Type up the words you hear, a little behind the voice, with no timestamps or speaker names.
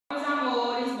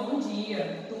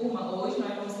dia, turma. Hoje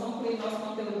nós vamos concluir nosso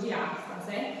conteúdo de artes, tá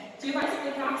certo? A gente vai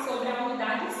explicar sobre a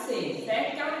unidade 6,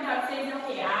 certo? Que a unidade 6 é o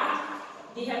que? A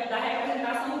arte da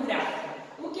representação gráfica.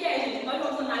 O que é, gente? Nós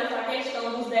vamos analisar a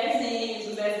questão dos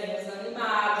desenhos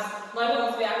animados, nós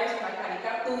vamos ver a questão da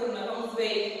caricatura, nós vamos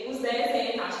ver os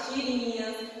desenhos nas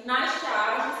tirinhas, nas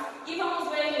charges e vamos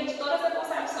ver, gente, toda essa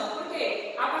concepção.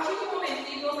 Porque a partir do momento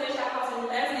que você está fazendo o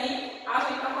desenho, a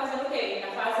gente está fazendo o quê?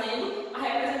 Está fazendo a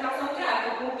representação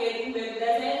gráfica, porque no meio do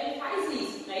desenho a gente faz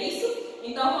isso, não é isso?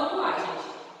 Então vamos lá,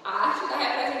 gente. A arte da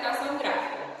representação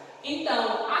gráfica.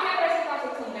 Então, a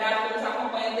representação gráfica nos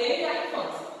acompanha desde a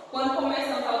infância, quando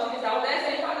começamos a utilizar o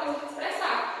desenho para nos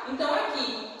expressar. Então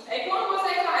aqui, é quando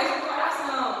você faz um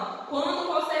coração,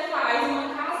 quando você faz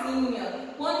uma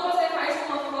casinha, quando você faz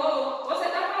uma flor, você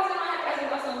está fazendo a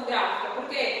representação gráfica. Por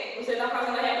quê? Você está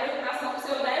fazendo a representação do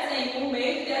seu desenho, por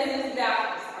meio de desenhos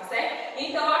gráficos, tá certo?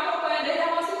 Então acompanha desde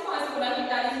a nossa infância, quando a gente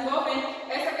está desenvolvendo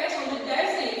essa questão de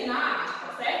desenho na arte,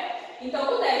 tá certo?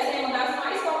 Então o desenho é uma das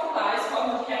mais populares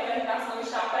formas de representação,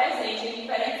 está presente em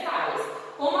diferentes áreas.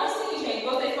 Como assim, gente?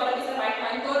 Vocês podem observar que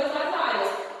está em todas as áreas.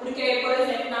 Porque, por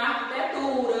exemplo, na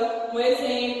arquitetura, um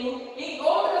exemplo, em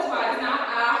outras várias, na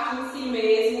arte em si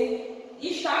mesmo,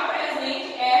 está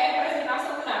presente a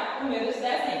representação gráfica por meio desse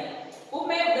desenho. Por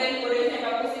meio dele, por exemplo,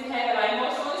 é possível revelar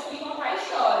emoções e contar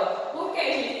história. Porque,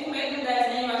 gente, por meio do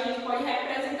desenho, a gente pode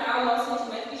representar o nosso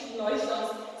sentimento que nós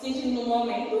estamos sentindo no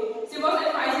momento. Se você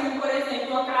faz, por exemplo,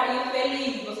 uma carinha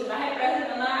feliz, você está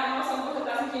representando a emoção que você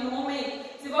está sentindo no momento.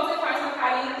 Se você faz uma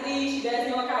carinha triste,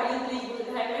 desenha uma carinha triste, você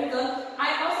está representando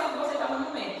a emoção que você está no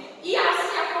momento. E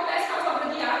assim acontece com as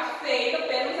obras de arte feitas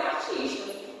pelos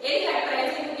artistas. Eles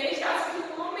representam o que ele está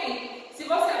sentindo no momento. Se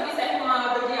você observa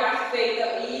uma obra de arte feita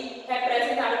e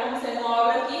representada como sendo uma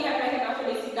obra que representa a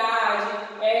felicidade,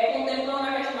 contemplando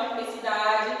a questão da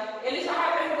felicidade, ele está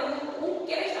representando o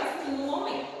que ele está sentindo no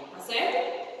momento, tá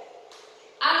certo?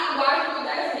 A linguagem do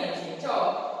desenho, gente,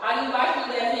 ó. A linguagem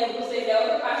do desenho, vocês é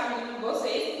outra parte do livro de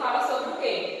vocês que fala sobre o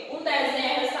quê? Um desenho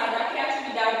é resultado da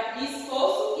criatividade,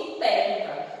 esforço e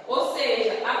técnica. Ou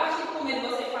seja, a partir do momento que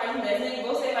você faz um desenho,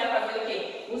 você vai fazer o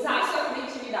quê? Usar a sua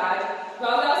criatividade,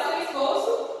 vai usar o seu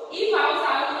esforço e vai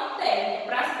usar uma técnica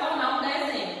para se tornar um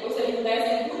desenho, ou seja, um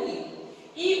desenho bonito.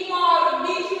 E uma obra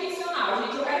bidimensional,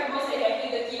 gente, eu quero que você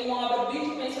reflita aqui uma obra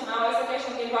bidimensional, essa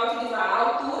questão que ele vai utilizar a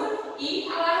altura e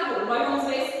a largura. Nós vamos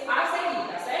ver a seguir,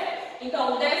 tá certo?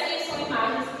 Então, desenhos são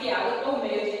imagens criadas por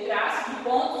meio de traços de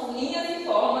pontos, linhas e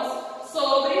formas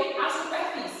sobre a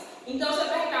superfície. Então, você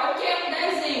perguntar o que é um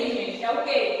desenho, gente? É o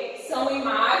quê? São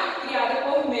imagens criadas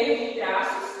por meio de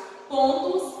traços,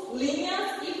 pontos,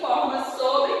 linhas e formas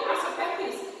sobre a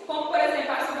superfície. Como, por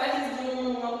exemplo, a superfície de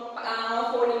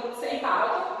uma folha sem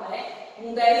pauta, né?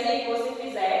 Um desenho que você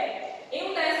fizer. Em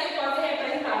um desenho pode ser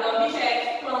representado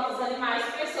objetos, plantas, animais,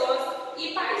 pessoas e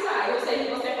paisagem. Ou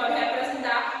seja, você pode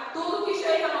representar tudo que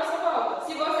esteja à nossa volta.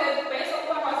 Se você pensa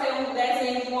que vai fazer um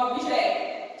desenho de um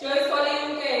objeto, se eu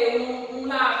escolhi o quê? Um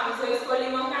lápis, se eu escolhi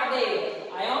uma cadeira,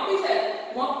 aí é um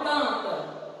objeto, uma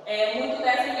planta, muito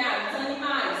desenhada,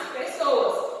 animais,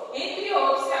 pessoas, entre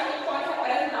outros que a gente pode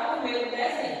representar por meio do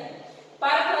desenho.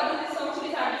 Para a produzir são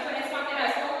utilizados diferentes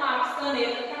materiais como lápis,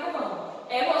 caneta e carvão.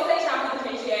 Vocês já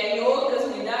viram, gente, em outras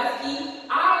unidades que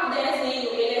o desenho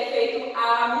ele é feito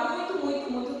há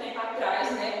muito tempo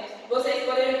atrás, né? Vocês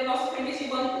poderiam, nossos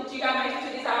primitivos antigamente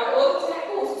utilizavam outros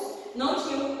recursos. Não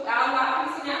tinha a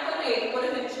lápis nem a caneta, por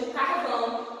exemplo, tinha o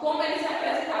carvão, como eles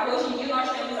representavam. Hoje em dia nós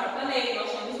temos a caneta,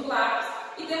 nós temos o lápis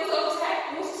e temos outros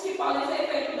recursos que podem ser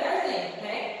feitos no desenho,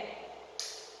 né?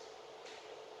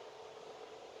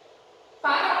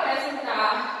 Para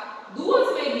apresentar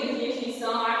duas medidas de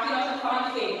extensão, aqui nós estamos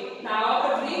falando de quê? Da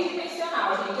obra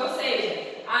bidimensional, gente. Ou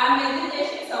seja, a medida de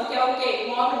extensão, que é o quê?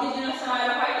 Uma obra bidimensional,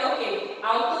 ela vai ter o quê?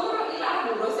 Altura e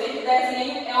largura, ou seja, o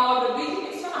desenho é uma obra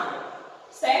bidimensional,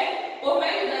 certo? Por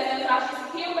meio do desenho, os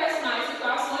artistas criam personagens,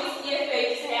 situações e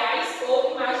efeitos reais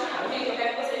ou imaginários. Gente, eu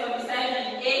quero que vocês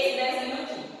observem esse desenho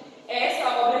aqui. Essa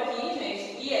obra aqui,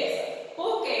 gente, e essa.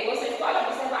 Por quê? Vocês podem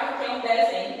observar que é um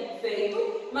desenho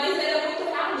feito, mas ele é muito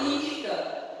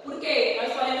realista. Por quê?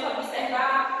 Nós podemos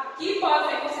observar que pode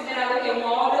ser considerado aqui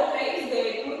uma obra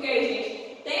 3D. Por quê, gente?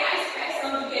 Tem a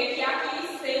expressão de que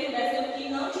aqui seja um desenho que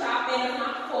não está apenas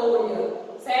na folha,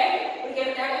 certo? Porque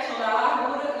tem a questão da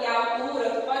largura e a altura,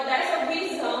 que pode dar essa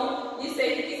visão de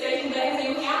que seja um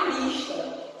desenho realista,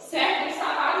 certo? Os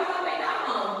trabalhos também da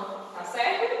mão, tá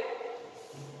certo?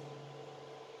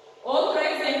 Outro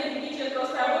exemplo que eu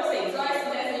trouxe para vocês, olha esse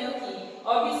desenho aqui.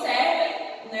 Observem,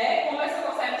 né, como essa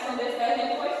concepção desse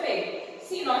desenho foi feita.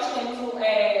 Se nós temos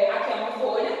aqui uma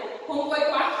folha, como foi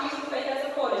que o artista fez essa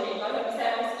folha, gente? Nós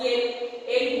observamos que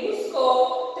ele buscou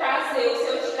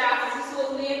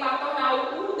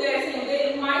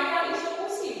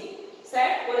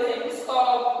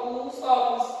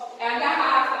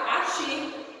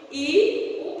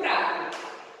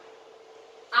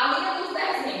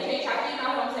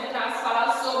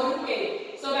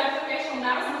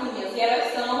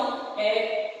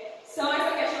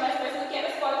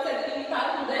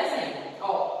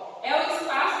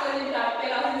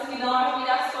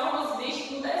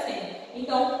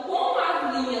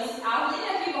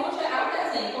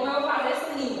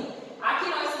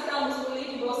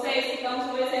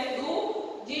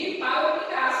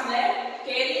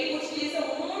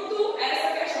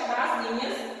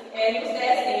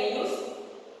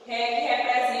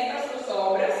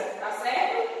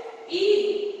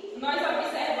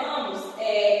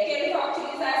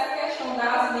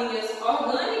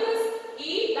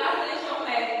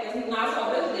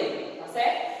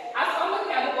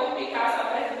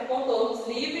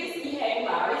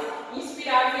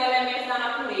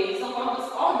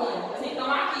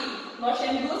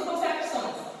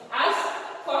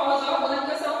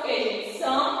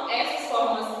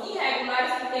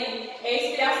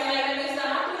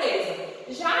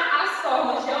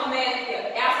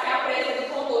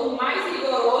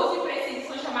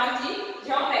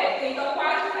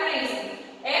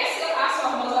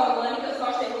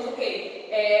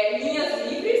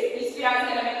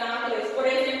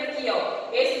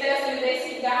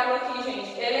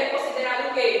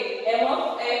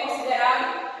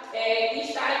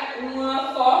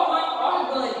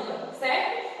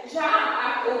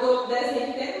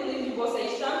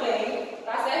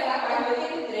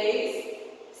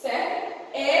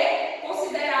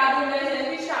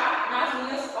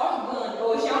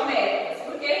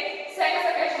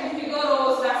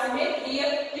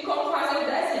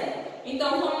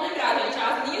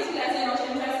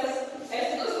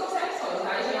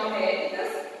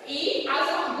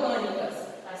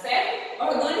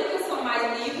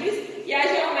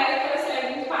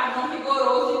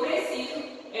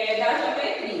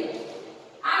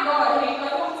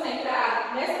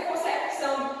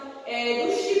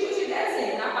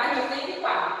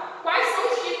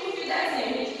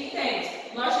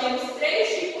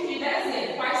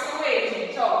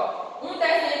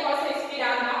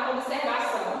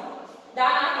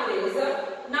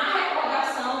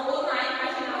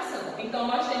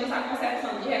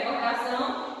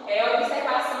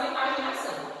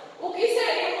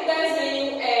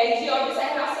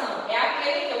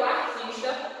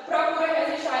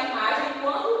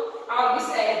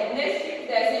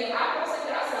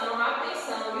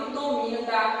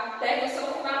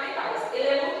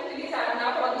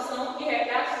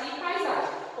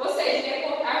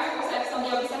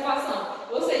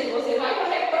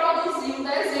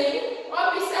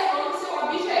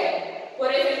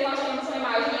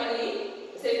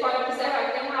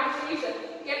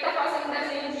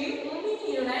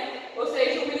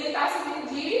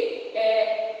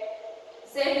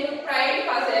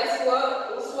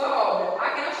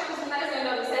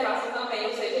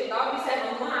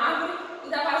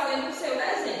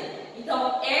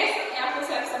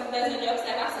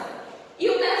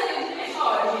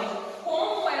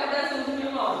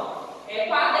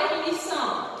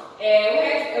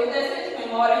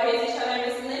memória resiste a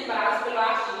elementos lembrados pelo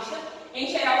artista, em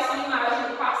geral são imagens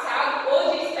do passado ou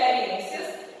de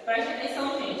experiências, preste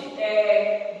atenção, gente,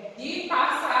 de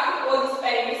passado ou de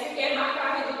experiência que é marca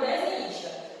a vida do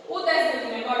desenhista. O desenho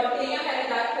de memória tem a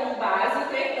realidade como base,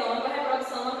 entretanto, a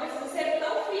reprodução não precisa ser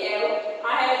tão fiel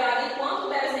à realidade quanto o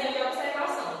desenho de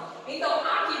observação. Então,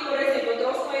 aqui, por exemplo, eu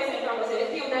trouxe um exemplo para vocês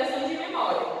aqui, um desenho de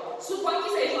memória. Suponha que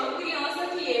seja uma criança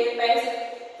que ele peça,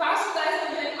 faça o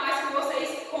desenho de animais que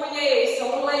vocês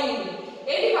conheçam, lembrem.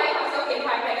 Ele vai fazer o quê? Ele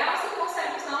vai pegar na sua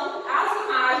concepção as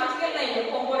imagens que ele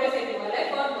lembra, como, por exemplo, um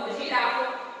elefante, uma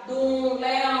girafa, de um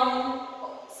leão,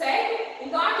 certo?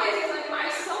 Então, aqueles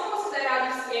animais são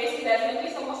considerados, esses desenhos aqui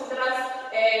são considerados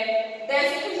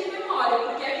desenhos de memória,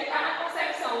 porque aqui está na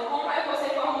concepção, como é que você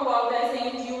formular o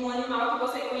desenho de um animal que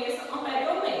você conheça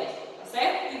anteriormente, tá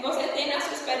certo? E você tem na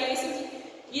sua experiência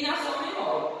e na sua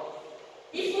memória.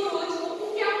 E por último,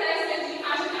 o que é o desenho de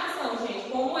imaginação, gente?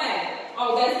 Como é?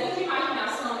 O desenho de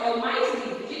imaginação é o mais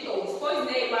livre de todos, pois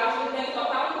nele o artista tem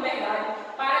total liberdade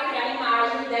para criar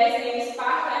imagens, desenhos,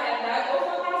 parte da realidade ou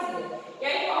fantasia. E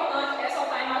é importante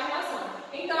soltar a imaginação.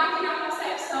 Então, aqui na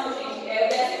concepção, gente, o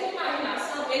desenho de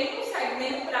imaginação, ele não segue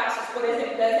nem traços, por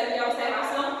exemplo, desenho de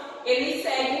observação, ele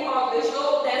segue um rótulo, eu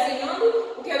estou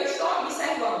desenhando o que eu estou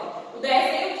observando. O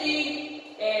desenho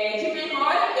de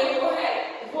memória, eu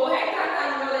vou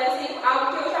retratar no meu desenho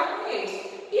algo que eu já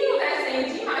conheço. E no desenho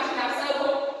de imaginação, eu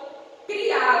vou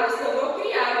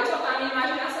vou soltar a minha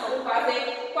imaginação, vou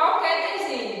fazer qualquer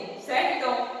desenho, certo?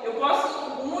 Então, eu posso,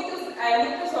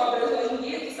 muitas obras hoje em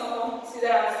dia que são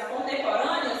consideradas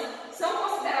contemporâneas, são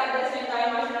consideradas desenho da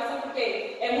imaginação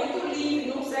porque é muito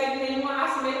livre, não segue nenhuma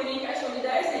assimetria em questão de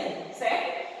desenho,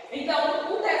 certo? Então,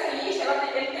 o desenhista,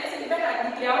 ele tem essa liberdade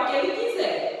de criar o que ele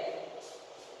quiser.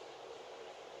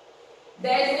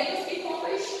 Desenhos que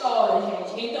contam história,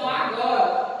 gente. Então,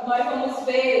 agora, nós vamos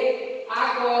ver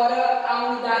a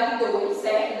unidade 2,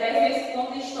 certo? Desenhos que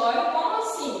contam história. Como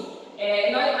assim?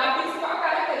 A principal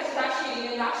característica da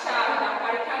tirinha, da charge, da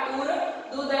caricatura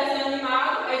do desenho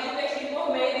animado é divertir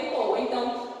por meio do humor.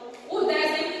 Então, o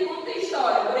desenho que conta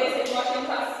história, por exemplo, nós temos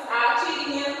a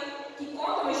tirinha que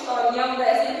conta uma história, é um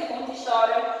desenho que conta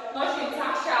história. Nós temos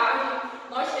a charge,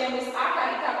 nós temos a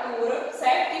caricatura,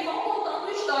 certo? Que vão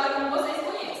contando história como vocês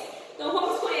conhecem. Então,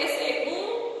 vamos conhecer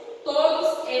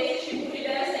todos esses tipos de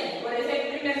desenho. Por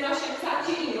exemplo, primeiro nós temos a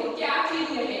tirinha. O que é a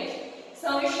tirinha, gente?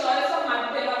 São histórias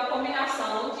formadas pela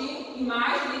combinação de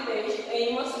imagem e texto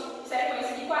em uma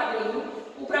sequência de quadrinho.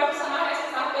 O profissional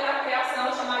responsável pela criação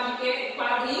é chamado de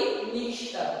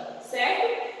quadrinista,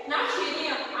 certo? Na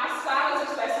tirinha, as falas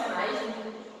dos personagens,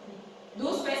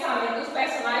 dos pensamentos dos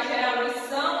personagens, geralmente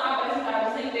são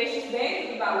apresentados em textos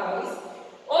dentro de balões.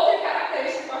 Outra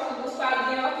característica dos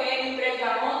quadrinhos é o emprego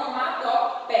da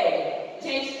onomatopeia.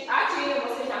 Gente, a tirinha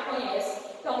você já conhece.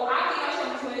 Então, aqui nós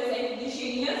temos um exemplo de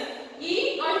tirinhas.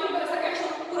 E nós vimos essa questão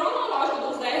cronológica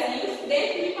dos desenhos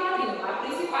dentro de quadrinhos, as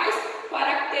principais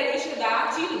características da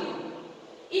tirinha.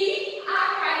 E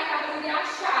a caricatura e a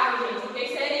charge, gente, o que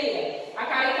seria? A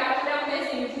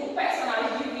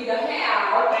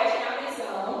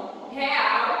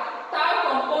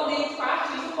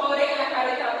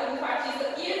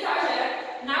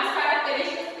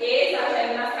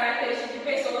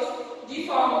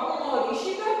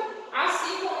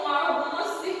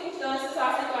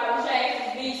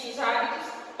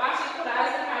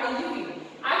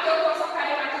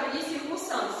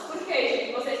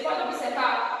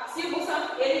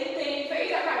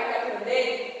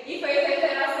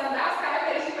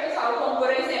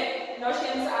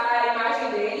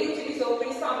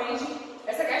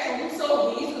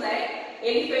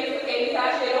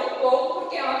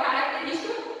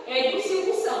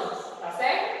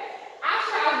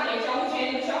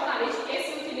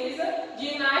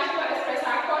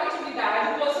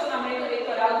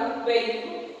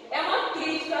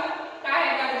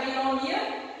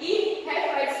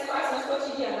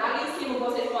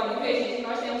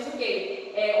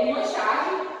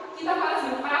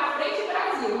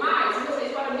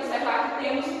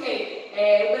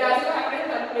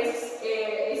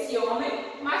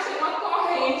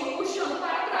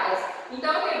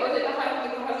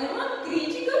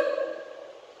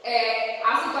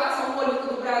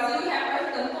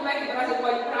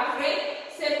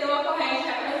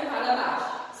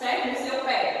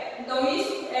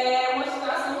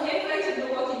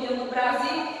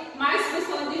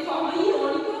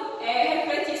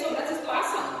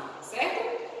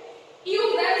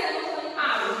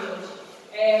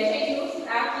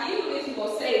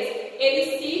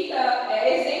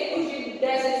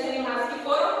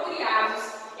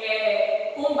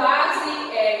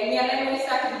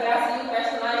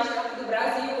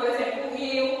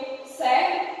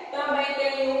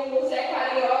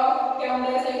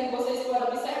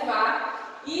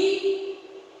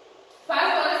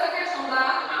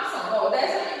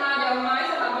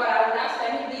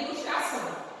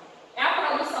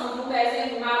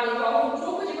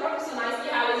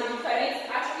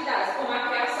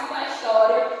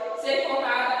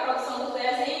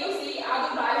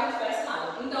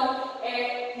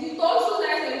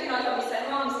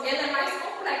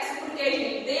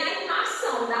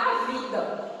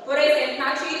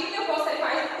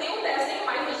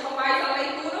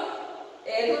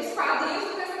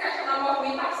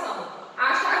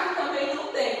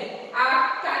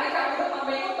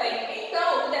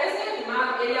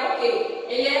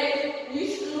ele é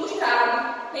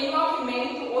ilustrado, tem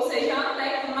movimento, ou seja, é uma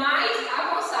técnica mais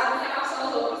avançada em relação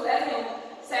aos outros desenhos,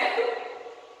 certo?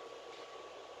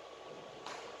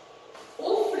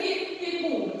 O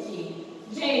flipbook.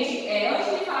 Gente,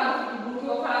 antes de falar do flipbook,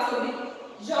 eu vou falar sobre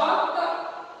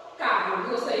J.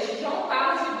 Carlos, ou seja, João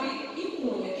Carlos de Brito e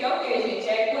Cunha, que é o que, gente?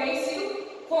 É conhecido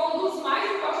como um dos mais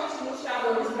importantes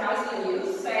ilustradores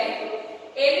brasileiros, certo?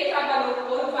 Ele trabalhou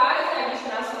por várias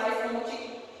revistas nacionais, como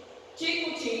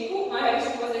Tico Tico, uma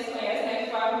revista que vocês conhecem, né,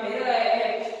 que foi a primeira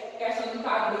questão do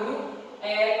quadrinho,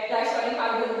 da história em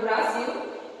quadrinho do Brasil.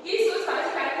 E suas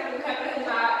várias características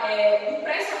representar,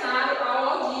 impressionaram a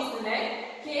Walt Disney, né,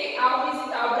 que ao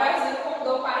visitar o Brasil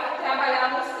convidou para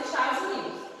trabalhar nos Estados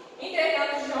Unidos.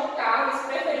 Entretanto, João Carlos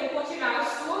preferiu continuar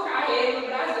sua carreira no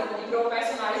Brasil e criou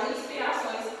personagens e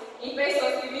inspirações em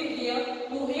pessoas que viviam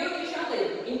no Rio de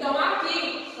Janeiro. Então,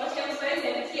 aqui nós temos, por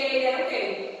exemplo, que ele era o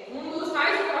quê? Um dos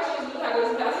mais importantes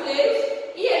ilustradores brasileiros,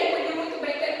 e ele podia muito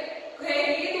bem ter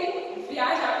querido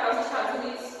viajar para os Estados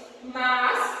Unidos,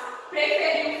 mas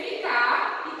preferiu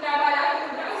ficar e trabalhar aqui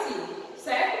no Brasil,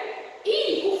 certo?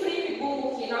 E o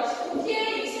flipbook, o que é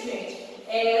isso, gente?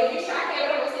 Eu destaquei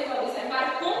para vocês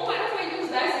observar como era feito os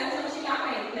desenhos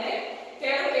antigamente, né? Que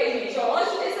era o que, gente?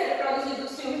 Antes de serem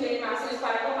produzidos filmes de animações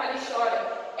para contar história,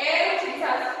 eram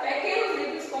utilizados pequenos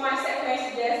livros com as sequências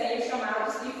de desenhos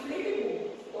chamados de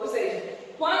flipbook. Ou seja,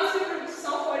 quando os livros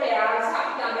são folheados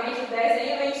rapidamente, o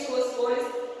desenho em suas folhas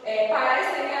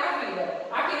parecem a vida.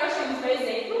 Aqui nós temos um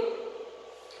exemplo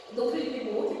do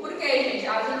flipbook, porque, gente,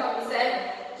 a gente observa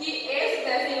que esses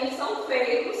desenhos são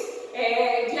feitos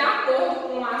de acordo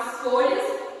com as folhas.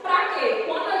 Para quê?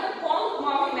 Quando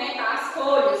movimenta as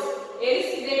folhas, ele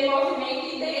se dê movimento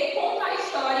e conta a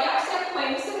história e a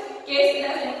sequência que esse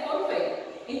desenho foi feito.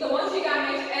 Então,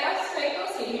 antigamente era feito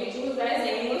assim, gente, os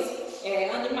desenhos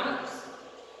animados.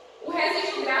 O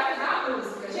registro gráfico da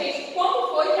música. Gente, como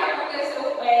foi que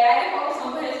aconteceu a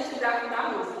evolução do registro gráfico da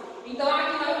música? Então,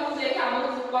 aqui nós vamos ver que a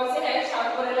música pode ser registrada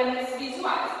por elementos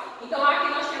visuais. Então, aqui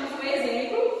nós temos um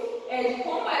exemplo de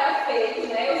como era feito,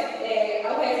 né,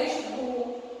 o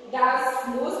registro das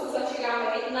músicas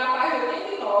antigamente, na página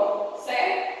 89,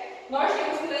 certo? Nós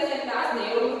temos o exemplo das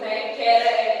neuras, né, que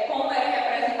era como era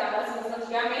representada as músicas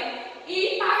antigamente,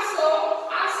 e passou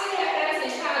a ser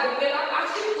representado pela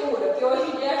partitura, que hoje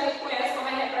em dia a gente conhece como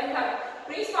é representada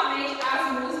principalmente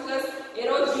as músicas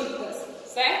eruditas,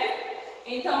 certo?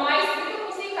 Então, a escrita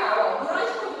musical,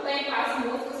 durante muito tempo as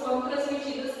músicas foram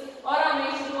transmitidas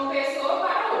oralmente de uma pessoa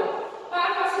para outra.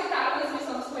 Para facilitar a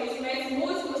transmissão dos conhecimentos,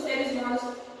 músicos seres humanos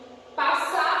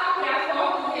passaram a criar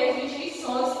formas de registro e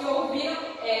sons que ouviram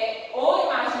ou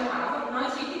imaginavam na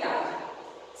antiguidade,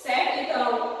 certo?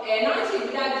 Então, na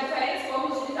antiguidade, diferentes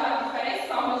formas utilizavam diferentes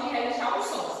formas de registrar os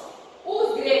sons.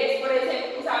 Os gregos, por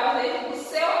exemplo, usavam a letra do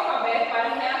seu alfabeto para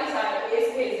realizar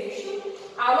esse registro.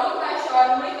 Ao longo da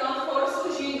história, no entanto, foram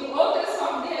surgindo outras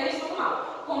formas de registro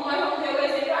normal, como nós vamos ver o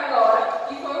exemplo agora,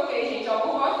 que foi o que, gente? Por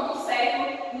volta do século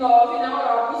IX, na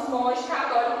Europa, os monges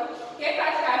católicos que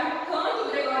praticavam o canto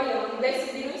gregoriano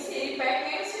decidiram inserir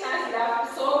pequenos sinais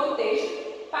gráficos sobre o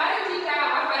texto para indicar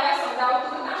a variação da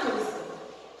altura da música.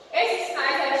 Esses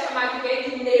sinais eram chamados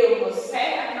de neumos,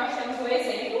 certo? Aqui nós temos um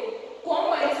exemplo,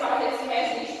 como eles fazem esse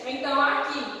registro. Então,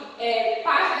 aqui,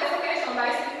 parte dessa questão da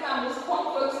escrita da música,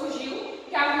 como foi que surgiu,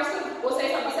 que a música,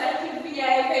 vocês observam que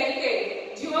veio de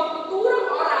quê? De uma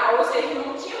cultura oral, ou seja,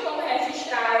 não tinha como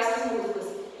registrar essas músicas.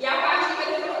 E a partir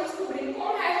daí foram descobrindo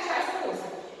como registrar essa música.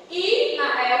 E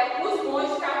os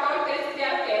monges católicos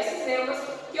criaram esses neumos,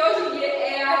 que hoje em dia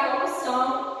é a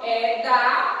evolução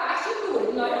da partitura,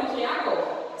 que nós vamos ver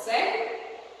agora, certo?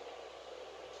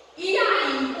 E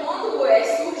aí, quando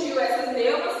surgiu essas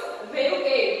neumas, veio o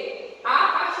quê? A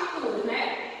partitura,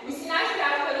 né? Os sinais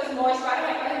criados pelos monges para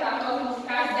representar notas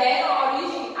musicais deram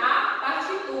origem à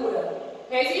partitura.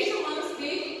 Registro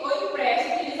manuscrito ou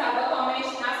impresso utilizado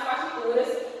atualmente nas partituras.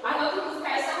 As notas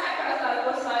musicais são representadas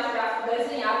por sinais gráficos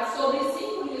desenhados sobre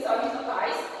 5 linhas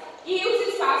horizontais e os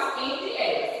espaços entre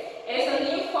elas. Essas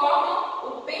linhas formam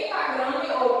o pentagrama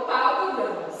ou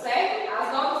pautograma, certo?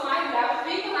 As notas mais graves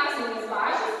ficam nas linhas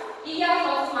baixas e as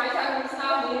notas mais agudas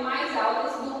nas linhas mais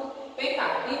altas do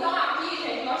pentágono. Então, aqui,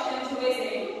 gente, nós temos um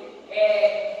exemplo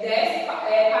dessa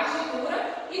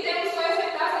partitura e temos o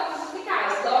exemplo das notas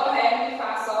musicais: Dó, Ré, Mi,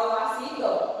 Fá, Sol, Lá, Si,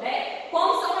 Dó, né?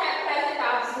 Como são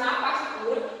representados na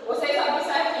partitura, vocês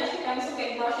observam, gente, que temos o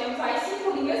quê? Nós temos as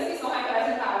 5 linhas que são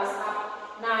representadas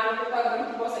no pentagrama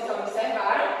que vocês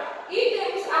observaram, e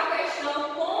temos a questão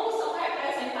como são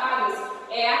representadas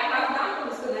a clave da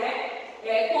música, né?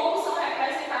 Como são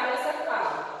representadas essa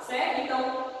clave, certo?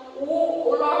 Então,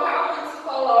 o local onde se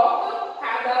coloca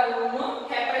cada uma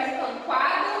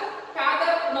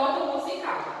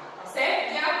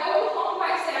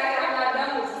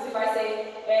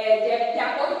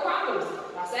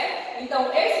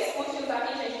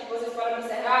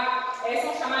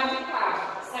são chamadas de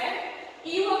classes, certo?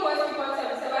 E uma coisa que pode ser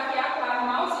observada aqui é a classe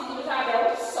mal seguida já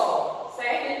é o Sol,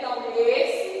 certo? Então,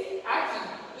 esse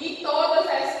aqui. E todas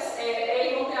essas,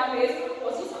 eles vão ter a mesma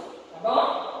posição, tá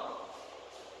bom?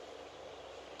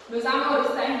 Meus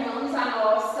amores, terminamos a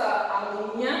nossa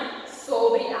aulinha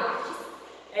sobre artes.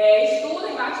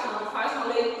 Estudem bastante, façam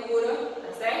uma leitura,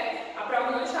 tá certo? A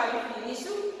prova não está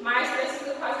difícil, mas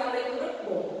precisa fazer uma leitura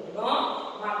boa, tá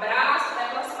bom? Um abraço.